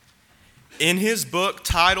In his book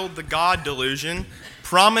titled The God Delusion,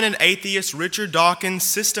 prominent atheist Richard Dawkins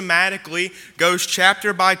systematically goes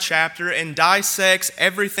chapter by chapter and dissects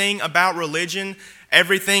everything about religion,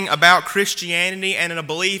 everything about Christianity, and a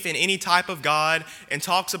belief in any type of God, and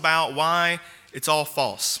talks about why it's all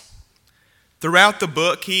false. Throughout the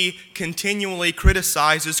book, he continually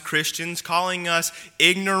criticizes Christians, calling us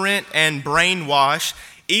ignorant and brainwashed,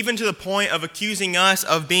 even to the point of accusing us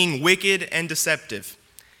of being wicked and deceptive.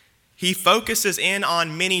 He focuses in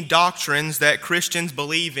on many doctrines that Christians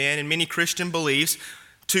believe in and many Christian beliefs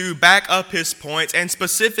to back up his points, and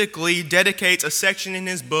specifically dedicates a section in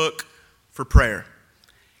his book for prayer.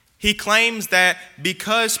 He claims that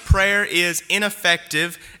because prayer is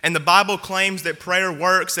ineffective and the Bible claims that prayer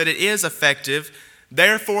works, that it is effective,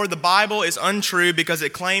 therefore the Bible is untrue because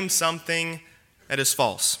it claims something that is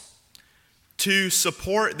false. To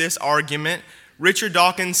support this argument, Richard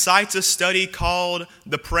Dawkins cites a study called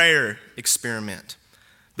the prayer experiment.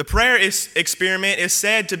 The prayer experiment is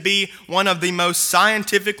said to be one of the most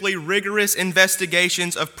scientifically rigorous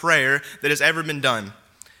investigations of prayer that has ever been done.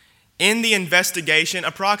 In the investigation,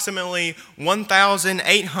 approximately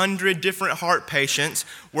 1,800 different heart patients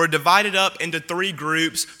were divided up into 3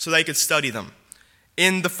 groups so they could study them.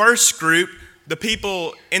 In the first group of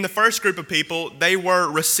people, they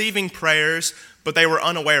were receiving prayers, but they were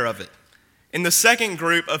unaware of it. In the second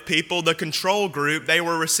group of people, the control group, they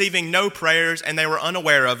were receiving no prayers and they were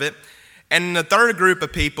unaware of it. And in the third group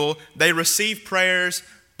of people, they received prayers,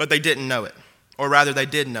 but they didn't know it. Or rather, they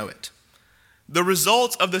did know it. The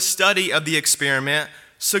results of the study of the experiment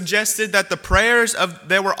suggested that the prayers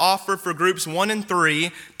that were offered for groups 1 and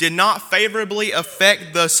 3 did not favorably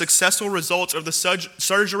affect the successful results of the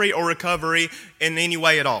surgery or recovery in any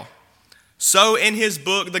way at all. So in his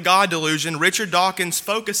book, The God Delusion, Richard Dawkins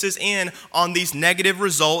focuses in on these negative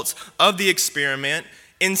results of the experiment,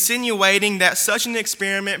 insinuating that such an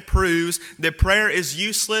experiment proves that prayer is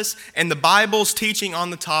useless and the Bible's teaching on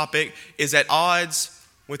the topic is at odds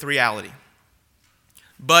with reality.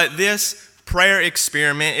 But this prayer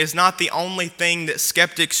experiment is not the only thing that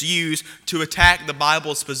skeptics use to attack the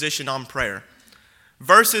Bible's position on prayer.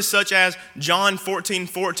 Verses such as John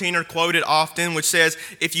 14:14 are quoted often, which says,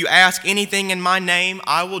 "If you ask anything in my name,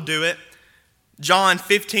 I will do it." John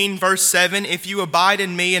 15 verse 7, "If you abide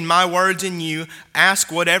in me and my words in you,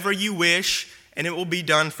 ask whatever you wish, and it will be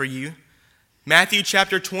done for you." Matthew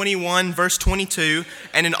chapter 21 verse 22,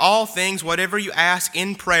 "And in all things, whatever you ask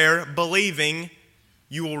in prayer, believing,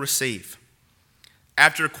 you will receive."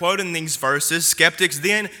 After quoting these verses, skeptics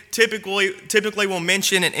then typically will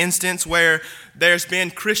mention an instance where there's been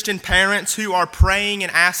Christian parents who are praying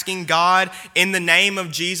and asking God in the name of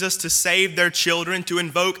Jesus to save their children, to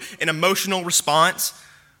invoke an emotional response,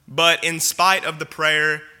 but in spite of the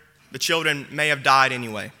prayer, the children may have died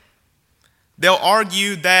anyway. They'll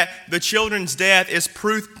argue that the children's death is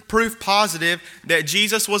proof positive that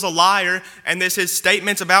Jesus was a liar and that his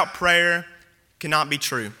statements about prayer cannot be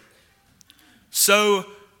true. So,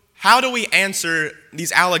 how do we answer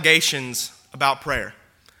these allegations about prayer?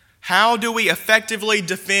 How do we effectively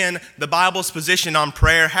defend the Bible's position on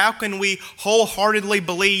prayer? How can we wholeheartedly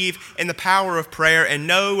believe in the power of prayer and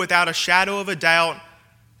know without a shadow of a doubt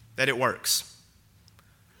that it works?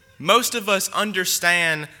 Most of us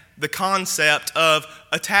understand the concept of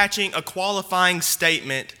attaching a qualifying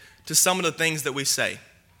statement to some of the things that we say.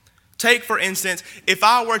 Take, for instance, if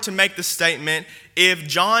I were to make the statement, if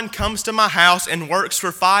John comes to my house and works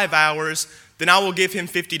for 5 hours, then I will give him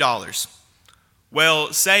 $50.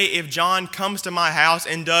 Well, say if John comes to my house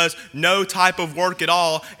and does no type of work at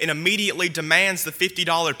all and immediately demands the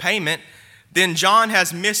 $50 payment, then John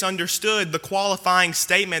has misunderstood the qualifying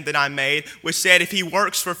statement that I made, which said if he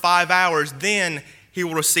works for 5 hours, then he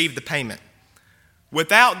will receive the payment.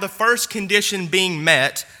 Without the first condition being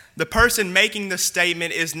met, the person making the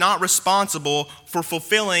statement is not responsible for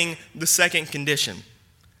fulfilling the second condition.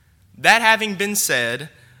 That having been said,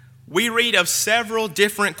 we read of several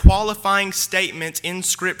different qualifying statements in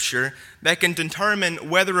Scripture that can determine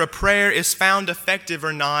whether a prayer is found effective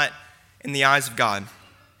or not in the eyes of God.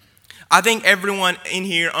 I think everyone in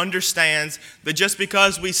here understands that just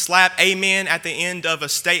because we slap amen at the end of a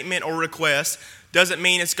statement or request doesn't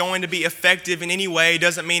mean it's going to be effective in any way,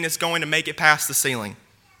 doesn't mean it's going to make it past the ceiling.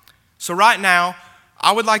 So right now,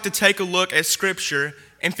 I would like to take a look at Scripture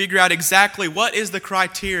and figure out exactly what is the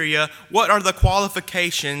criteria, what are the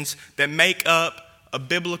qualifications that make up a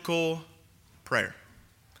biblical prayer.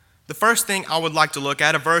 The first thing I would like to look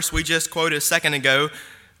at, a verse we just quoted a second ago,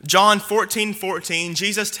 John 14:14,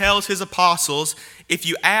 Jesus tells his apostles, "If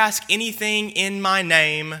you ask anything in my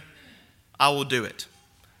name, I will do it."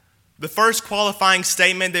 The first qualifying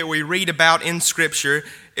statement that we read about in Scripture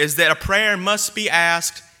is that a prayer must be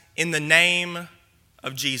asked in the name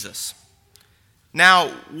of Jesus. Now,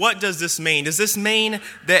 what does this mean? Does this mean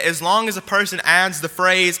that as long as a person adds the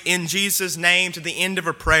phrase "in Jesus' name" to the end of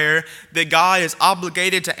a prayer, that God is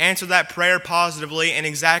obligated to answer that prayer positively and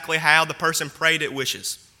exactly how the person prayed it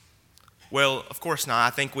wishes? Well, of course not.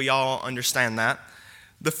 I think we all understand that.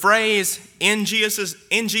 The phrase in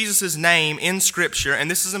Jesus' name in Scripture,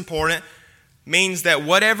 and this is important, means that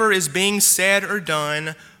whatever is being said or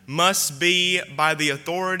done must be by the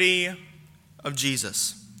authority of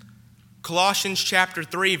Jesus. Colossians chapter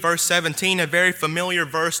 3, verse 17, a very familiar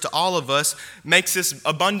verse to all of us, makes this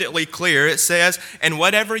abundantly clear. It says, "And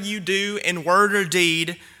whatever you do in word or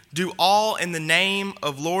deed, do all in the name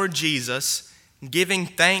of Lord Jesus, giving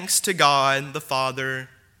thanks to God the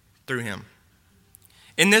Father through him."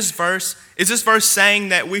 In this verse, is this verse saying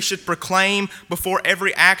that we should proclaim before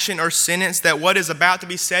every action or sentence that what is about to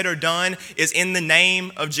be said or done is in the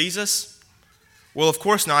name of Jesus? Well, of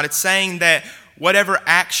course not. It's saying that whatever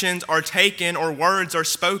actions are taken or words are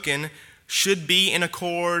spoken should be in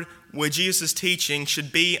accord with Jesus' teaching,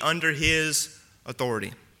 should be under his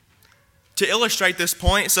authority. To illustrate this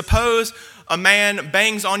point, suppose a man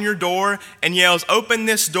bangs on your door and yells, "Open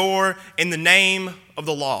this door in the name of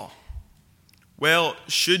the law." Well,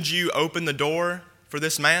 should you open the door for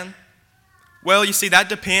this man? Well, you see, that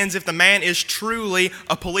depends if the man is truly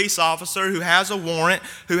a police officer who has a warrant,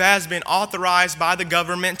 who has been authorized by the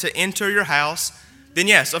government to enter your house, then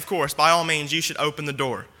yes, of course, by all means, you should open the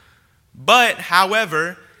door. But,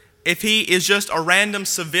 however, if he is just a random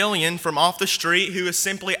civilian from off the street who has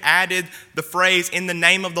simply added the phrase "in the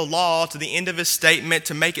name of the law" to the end of his statement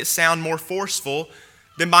to make it sound more forceful,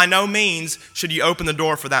 then by no means should you open the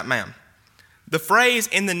door for that man. The phrase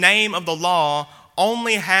 "in the name of the law"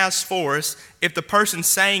 only has force if the person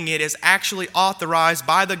saying it is actually authorized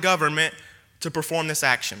by the government to perform this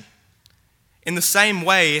action. In the same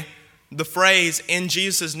way, the phrase "in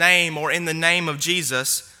Jesus' name" or "in the name of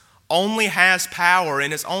Jesus" only has power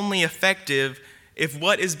and is only effective if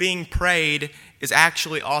what is being prayed is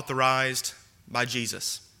actually authorized by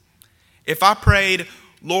Jesus. If I prayed,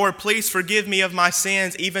 "Lord, please forgive me of my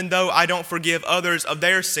sins, even though I don't forgive others of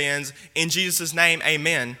their sins. In Jesus' name,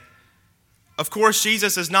 amen." Of course,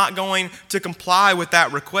 Jesus is not going to comply with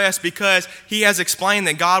that request because he has explained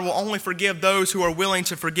that God will only forgive those who are willing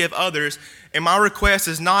to forgive others. And my request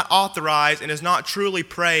is not authorized and is not truly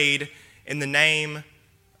prayed in the name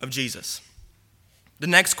of Jesus. The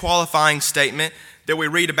next qualifying statement that we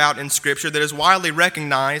read about in Scripture that is widely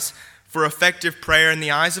recognized for effective prayer in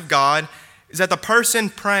the eyes of God is that the person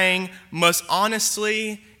praying must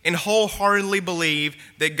honestly and wholeheartedly believe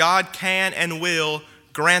that God can and will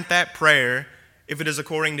grant that prayer if it is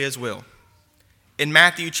according to his will. In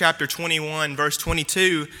Matthew chapter 21, verse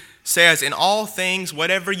 22 says, "In all things,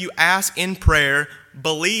 whatever you ask in prayer,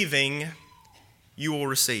 believing, you will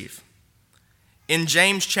receive." In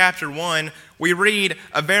James chapter 1, we read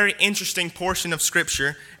a very interesting portion of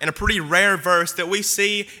Scripture and a pretty rare verse that we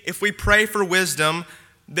see if we pray for wisdom,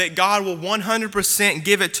 that God will 100%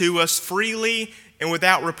 give it to us freely and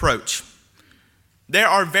without reproach. There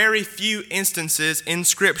are very few instances in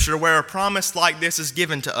Scripture where a promise like this is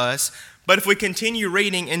given to us, but if we continue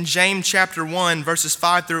reading in James chapter 1, verses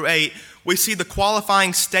 5 through 8, we see the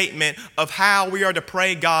qualifying statement of how we are to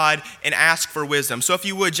pray God and ask for wisdom. So if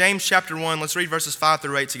you would, James chapter 1, let's read verses 5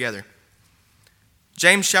 through 8 together.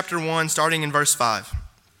 James chapter 1, starting in verse 5.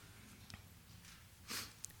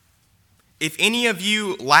 "If any of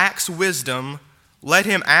you lacks wisdom, let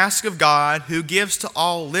him ask of God, who gives to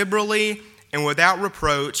all liberally and without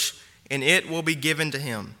reproach, and it will be given to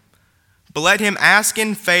him. But let him ask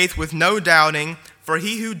in faith with no doubting, for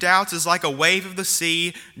he who doubts is like a wave of the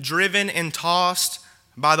sea, driven and tossed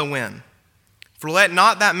by the wind. For let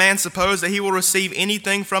not that man suppose that he will receive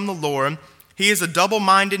anything from the Lord. He is a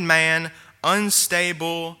double-minded man,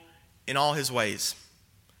 unstable in all his ways."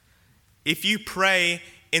 If you pray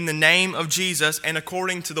in the name of Jesus and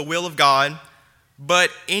according to the will of God,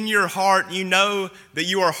 but in your heart you know that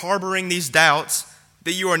you are harboring these doubts,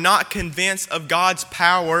 that you are not convinced of God's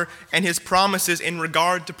power and his promises in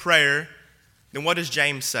regard to prayer, then what does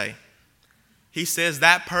James say? He says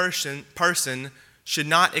that person should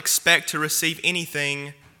not expect to receive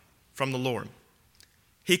anything from the Lord.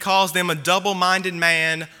 He calls them a double-minded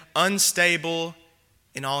man, unstable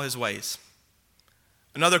in all his ways.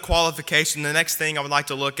 Another qualification, the next thing I would like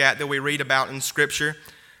to look at that we read about in Scripture.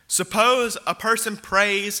 Suppose a person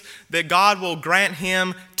prays that God will grant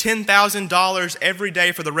him $10,000 every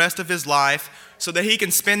day for the rest of his life so that he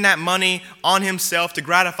can spend that money on himself to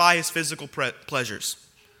gratify his physical pleasures.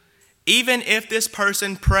 Even if this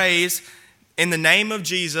person prays in the name of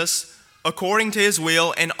Jesus, according to his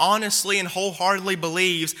will, and honestly and wholeheartedly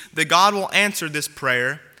believes that God will answer this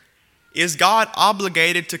prayer, is God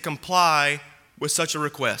obligated to comply with such a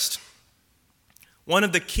request? One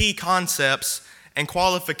of the key concepts and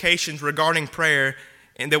qualifications regarding prayer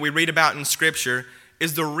and that we read about in Scripture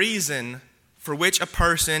is the reason for which a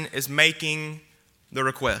person is making the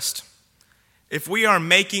request. If we are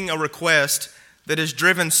making a request that is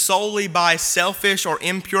driven solely by selfish or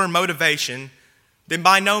impure motivation, then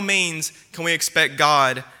by no means can we expect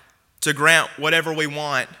God to grant whatever we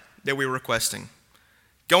want that we're requesting.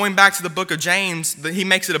 Going back to the book of James, he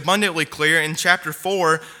makes it abundantly clear in chapter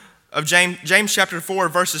 4 of James chapter 4,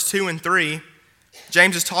 verses 2 and 3.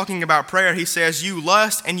 James is talking about prayer. He says, "You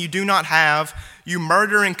lust and you do not have. You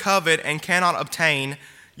murder and covet and cannot obtain.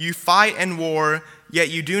 You fight and war, yet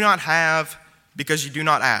you do not have because you do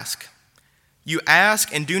not ask. You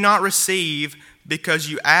ask and do not receive because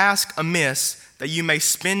you ask amiss, that you may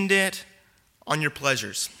spend it on your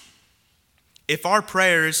pleasures." If our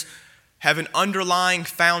prayers have an underlying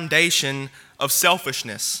foundation of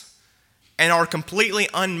selfishness and are completely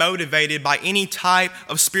unmotivated by any type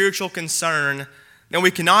of spiritual concern, then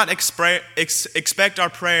we cannot expect our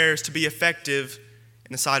prayers to be effective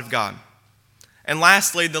in the sight of God. And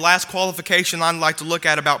lastly, the last qualification I'd like to look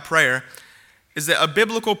at about prayer is that a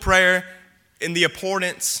biblical prayer in the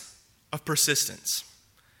importance of persistence.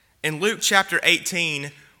 In Luke chapter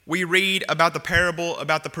 18, we read about the parable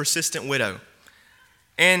about the persistent widow.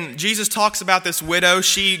 And Jesus talks about this widow.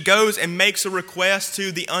 She goes and makes a request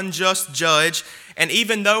to the unjust judge. And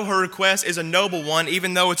even though her request is a noble one,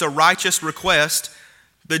 even though it's a righteous request,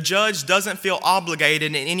 the judge doesn't feel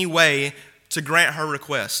obligated in any way to grant her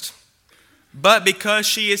request. But because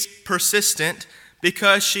she is persistent,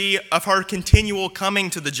 because of her continual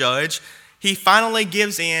coming to the judge, he finally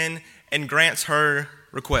gives in and grants her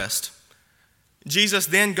request. Jesus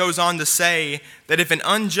then goes on to say that if an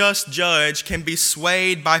unjust judge can be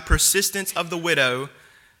swayed by persistence of the widow,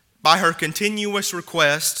 by her continuous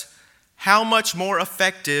request, how much more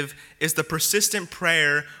effective is the persistent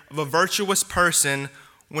prayer of a virtuous person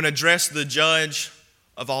when addressed to the judge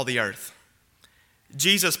of all the earth?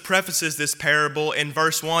 Jesus prefaces this parable in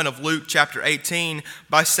verse 1 of Luke chapter 18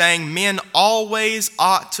 by saying, "Men always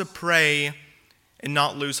ought to pray and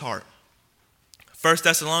not lose heart." 1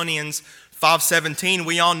 Thessalonians 5:17,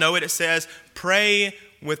 we all know it. It says, "Pray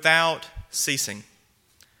without ceasing."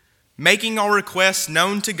 Making our requests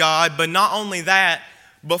known to God, but not only that,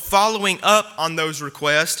 but following up on those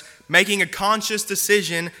requests, making a conscious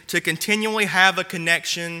decision to continually have a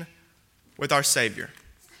connection with our Savior.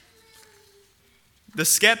 The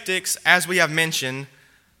skeptics, as we have mentioned,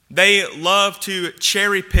 they love to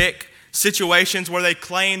cherry pick situations where they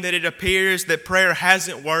claim that it appears that prayer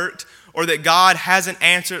hasn't worked or that God hasn't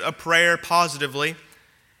answered a prayer positively.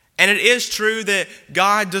 And it is true that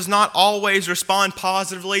God does not always respond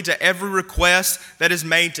positively to every request that is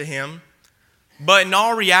made to him. But in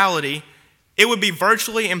all reality, it would be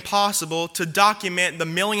virtually impossible to document the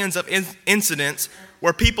millions of incidents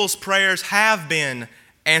where people's prayers have been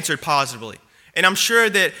answered positively. And I'm sure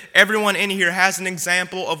that everyone in here has an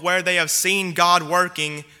example of where they have seen God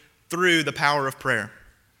working through the power of prayer.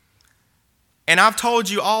 And I've told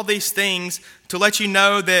you all these things to let you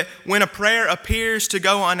know that when a prayer appears to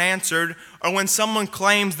go unanswered, or when someone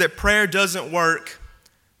claims that prayer doesn't work,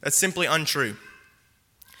 that's simply untrue.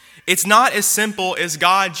 It's not as simple as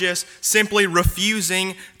God just simply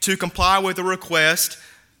refusing to comply with a request,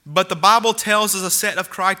 but the Bible tells us a set of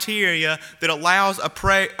criteria that allows a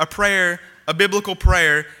biblical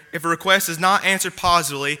prayer, if a request is not answered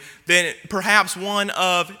positively, then perhaps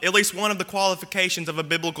at least one of the qualifications of a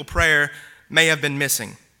biblical prayer may have been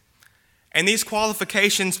missing. And these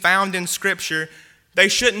qualifications found in Scripture, they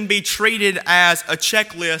shouldn't be treated as a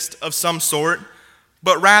checklist of some sort,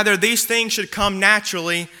 but rather these things should come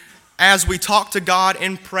naturally as we talk to God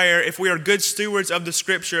in prayer, if we are good stewards of the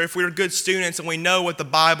Scripture, if we are good students and we know what the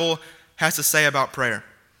Bible has to say about prayer.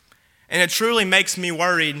 And it truly makes me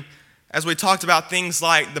worried as we talked about things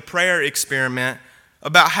like the prayer experiment,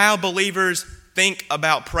 about how believers think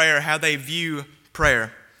about prayer, how they view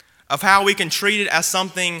prayer, of how we can treat it as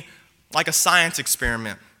something like a science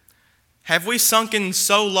experiment. Have we sunken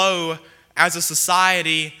so low as a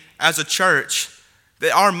society, as a church,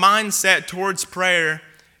 that our mindset towards prayer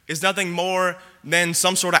is nothing more than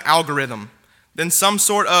some sort of algorithm, than some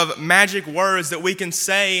sort of magic words that we can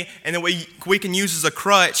say and that we can use as a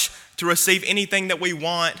crutch to receive anything that we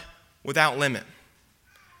want without limit?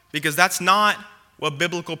 Because that's not what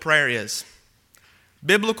biblical prayer is.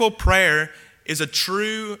 Biblical prayer is a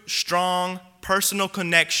true, strong personal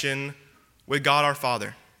connection with God our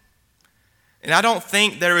Father. And I don't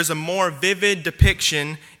think there is a more vivid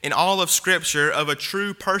depiction in all of Scripture of a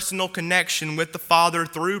true personal connection with the Father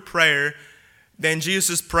through prayer than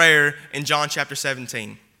Jesus' prayer in John chapter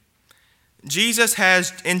 17.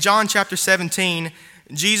 In John chapter 17,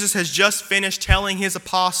 Jesus has just finished telling his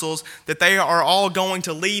apostles that they are all going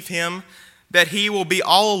to leave him, that he will be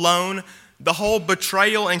all alone. The whole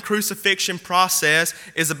betrayal and crucifixion process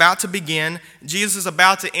is about to begin. Jesus is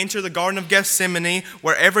about to enter the Garden of Gethsemane,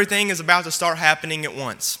 where everything is about to start happening at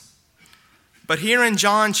once. But here in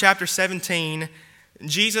John chapter 17,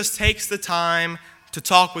 Jesus takes the time to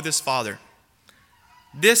talk with his Father.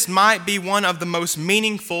 This might be one of the most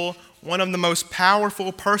meaningful, one of the most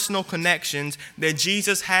powerful personal connections that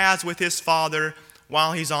Jesus has with his Father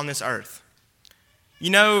while he's on this earth. You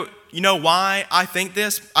know why I think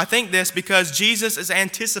this? I think this because Jesus is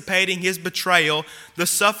anticipating his betrayal, the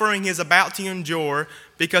suffering he is about to endure,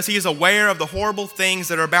 because he is aware of the horrible things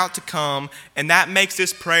that are about to come, and that makes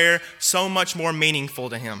this prayer so much more meaningful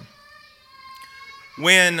to him.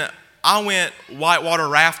 When I went whitewater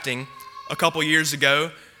rafting a couple years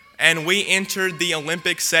ago, and we entered the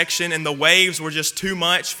Olympic section, and the waves were just too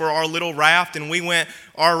much for our little raft, and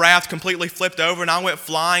our raft completely flipped over, and I went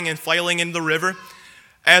flying and flailing into the river.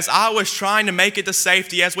 As I was trying to make it to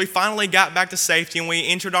safety, as we finally got back to safety and we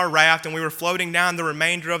entered our raft and we were floating down the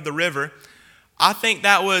remainder of the river, I think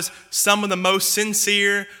that was some of the most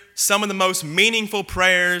sincere, some of the most meaningful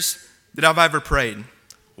prayers that I've ever prayed.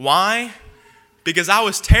 Why? Because I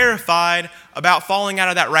was terrified about falling out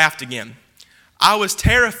of that raft again. I was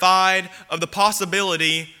terrified of the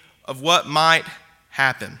possibility of what might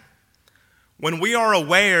happen. When we are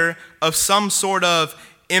aware of some sort of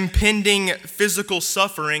impending physical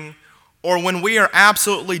suffering, or when we are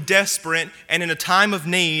absolutely desperate and in a time of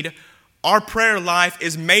need, our prayer life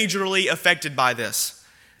is majorly affected by this.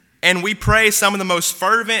 And we pray some of the most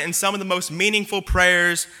fervent and some of the most meaningful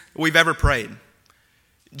prayers we've ever prayed.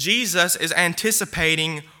 Jesus is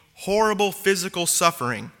anticipating horrible physical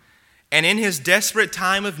suffering, and in his desperate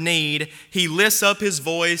time of need, he lifts up his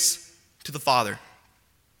voice to the Father.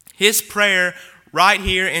 His prayer right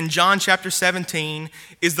here in John chapter 17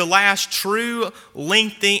 is the last true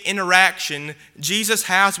lengthy interaction Jesus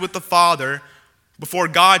has with the Father before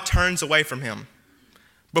God turns away from him.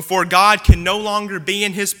 Before God can no longer be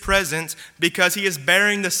in his presence because he is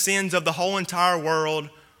bearing the sins of the whole entire world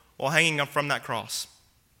while hanging up from that cross.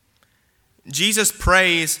 Jesus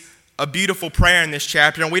prays a beautiful prayer in this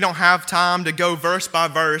chapter, and we don't have time to go verse by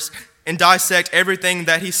verse and dissect everything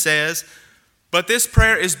that he says. But this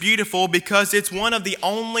prayer is beautiful because it's one of the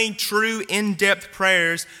only true in-depth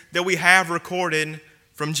prayers that we have recorded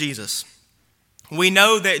from Jesus. We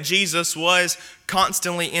know that Jesus was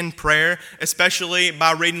constantly in prayer, especially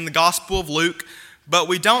by reading the Gospel of Luke, but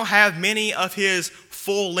we don't have many of his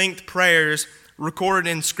full-length prayers recorded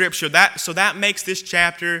in Scripture. So that makes this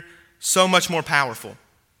chapter so much more powerful,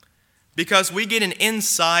 because we get an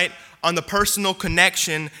insight on the personal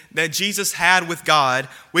connection that Jesus had with God.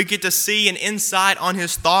 We get to see an insight on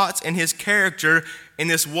his thoughts and his character in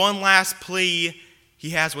this one last plea he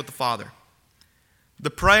has with the Father. The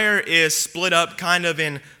prayer is split up kind of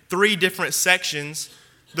in three different sections.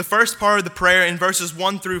 The first part of the prayer, in verses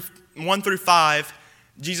 1 through 5,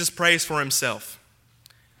 Jesus prays for himself.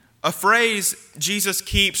 A phrase Jesus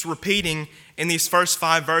keeps repeating in these first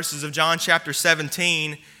 5 verses of John chapter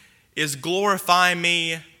 17 is, "Glorify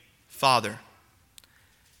me, Father."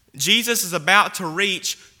 Jesus is about to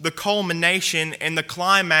reach the culmination and the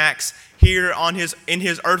climax here in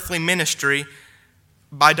his earthly ministry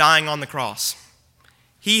by dying on the cross.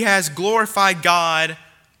 He has glorified God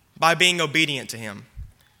by being obedient to him.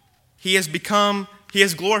 He has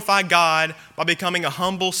glorified God by becoming a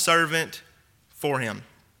humble servant for him.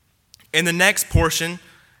 In the next portion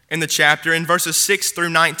in the chapter, in verses 6 through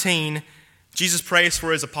 19, Jesus prays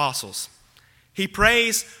for his apostles. He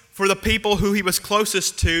prays for the people who he was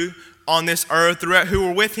closest to on this earth, who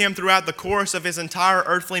were with him throughout the course of his entire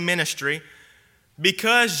earthly ministry,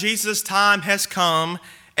 because Jesus' time has come,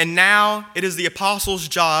 and now it is the apostles'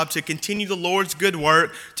 job to continue the Lord's good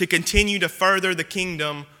work, to continue to further the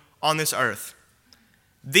kingdom on this earth.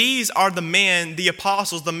 These are the men, the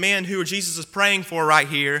apostles, the men who Jesus is praying for right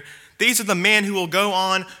here. These are the men who will go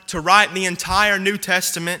on to write the entire New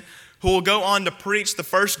Testament, who will go on to preach the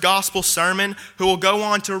first gospel sermon, who will go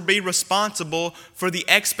on to be responsible for the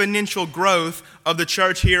exponential growth of the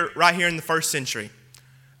church right here in the first century,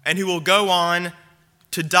 and who will go on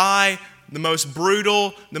to die the most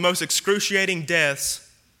brutal, the most excruciating deaths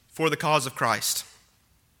for the cause of Christ.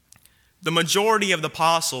 The majority of the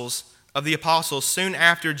apostles of the apostles, soon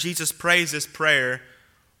after Jesus prays this prayer,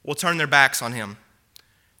 will turn their backs on him.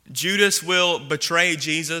 Judas will betray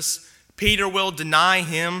Jesus, Peter will deny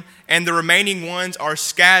him, and the remaining ones are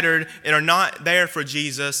scattered and are not there for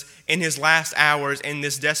Jesus in his last hours in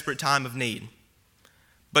this desperate time of need.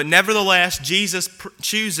 But nevertheless, Jesus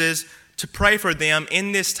chooses to pray for them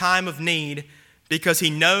in this time of need because he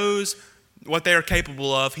knows what they are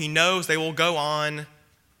capable of. He knows they will go on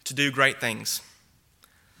to do great things.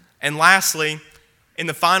 And lastly, in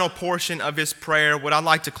the final portion of his prayer, what I'd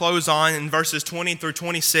like to close on in verses 20 through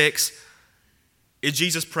 26 is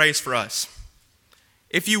Jesus prays for us.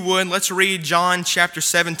 If you would, let's read John chapter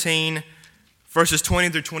 17, verses 20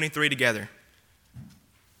 through 23 together.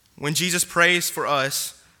 When Jesus prays for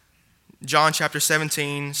us, John chapter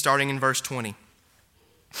 17, starting in verse 20.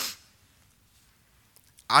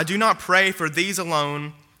 I do not pray for these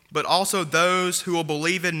alone, but also those who will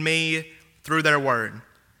believe in me through their word,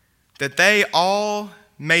 that they all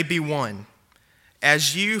may be one.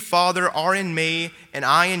 As you, Father, are in me, and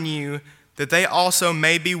I in you, that they also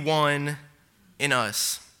may be one in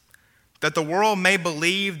us, that the world may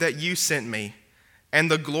believe that you sent me, and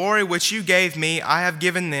the glory which you gave me I have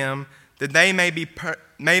given them, that they may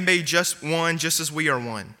be just one, just as we are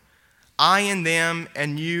one. I in them,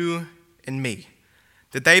 and you in me,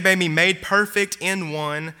 that they may be made perfect in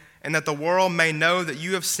one, and that the world may know that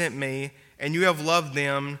you have sent me, and you have loved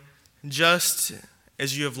them just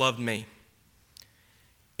as you have loved me.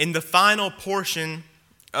 In the final portion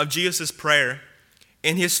of Jesus' prayer,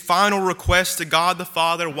 in his final request to God the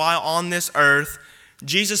Father while on this earth,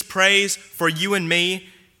 Jesus prays for you and me.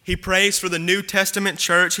 He prays for the New Testament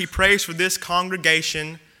church. He prays for this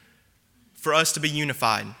congregation, for us to be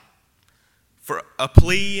unified, for a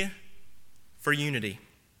plea for unity.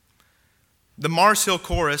 The Mars Hill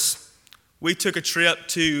Chorus, we took a trip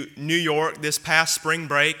to New York this past spring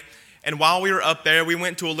break, and while we were up there, we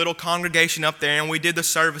went to a little congregation up there, and we did the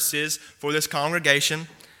services for this congregation.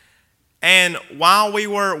 And while we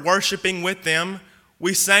were worshiping with them,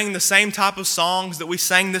 we sang the same type of songs that we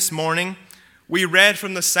sang this morning. We read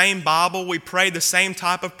from the same Bible. We prayed the same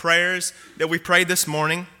type of prayers that we prayed this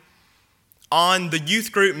morning. On the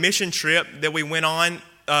youth group mission trip that we went on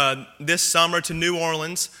this summer to New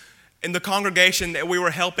Orleans, in the congregation that we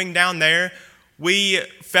were helping down there, we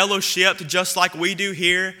fellowshipped just like we do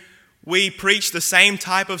here. We preached the same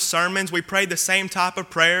type of sermons. We prayed the same type of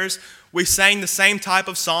prayers. We sang the same type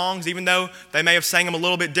of songs, even though they may have sang them a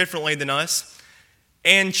little bit differently than us.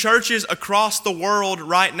 And churches across the world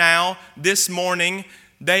right now, this morning,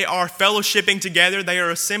 they are fellowshipping together. They are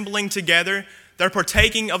assembling together. They're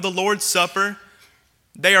partaking of the Lord's Supper.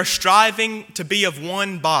 They are striving to be of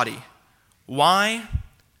one body. Why?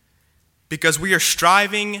 Because we are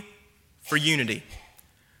striving for unity.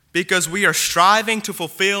 Because we are striving to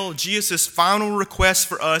fulfill Jesus' final request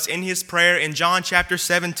for us in his prayer in John chapter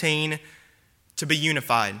 17, to be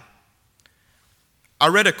unified. I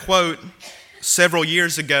read a quote several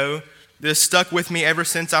years ago that has stuck with me ever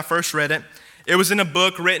since I first read it. It was in a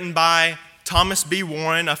book written by Thomas B.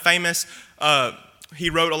 Warren, a famous, he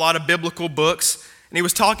wrote a lot of biblical books, and he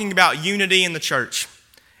was talking about unity in the church.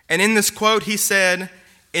 And in this quote, he said,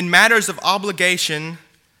 "In matters of obligation,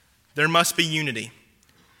 there must be unity.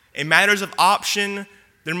 In matters of option,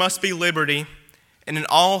 there must be liberty. And in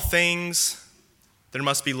all things, there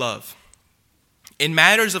must be love." In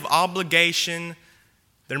matters of obligation,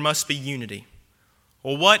 there must be unity.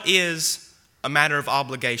 Well, what is a matter of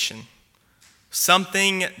obligation?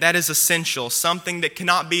 Something that is essential, something that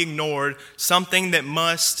cannot be ignored, something that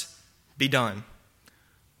must be done.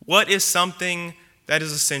 What is something that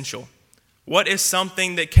is essential? What is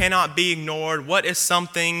something that cannot be ignored? What is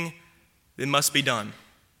something that must be done?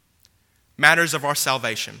 Matters of our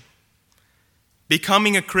salvation.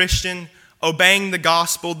 Becoming a Christian, obeying the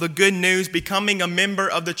gospel, the good news, becoming a member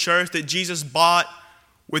of the church that Jesus bought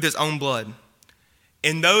with his own blood.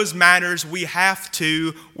 In those matters, we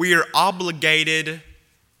are obligated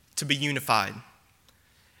to be unified.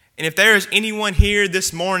 And if there is anyone here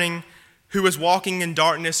this morning who is walking in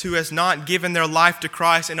darkness, who has not given their life to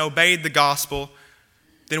Christ and obeyed the gospel,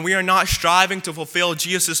 then we are not striving to fulfill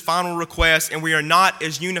Jesus' final request, and we are not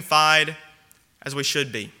as unified as we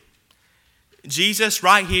should be. Jesus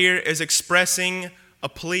right here is expressing a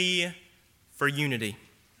plea for unity.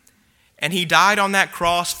 And he died on that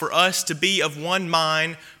cross for us to be of one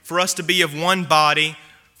mind, for us to be of one body,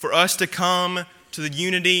 for us to come to the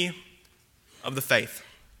unity of the faith.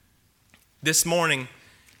 This morning,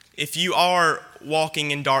 if you are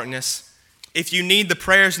walking in darkness, if you need the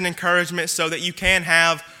prayers and encouragement so that you can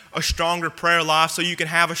have a stronger prayer life, so you can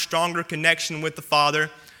have a stronger connection with the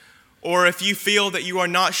Father, or if you feel that you are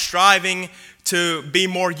not striving to be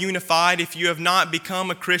more unified, if you have not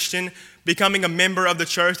become a Christian, becoming a member of the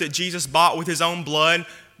church that Jesus bought with his own blood,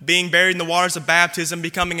 being buried in the waters of baptism,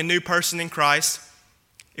 becoming a new person in Christ,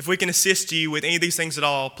 if we can assist you with any of these things at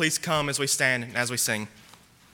all, please come as we stand and as we sing.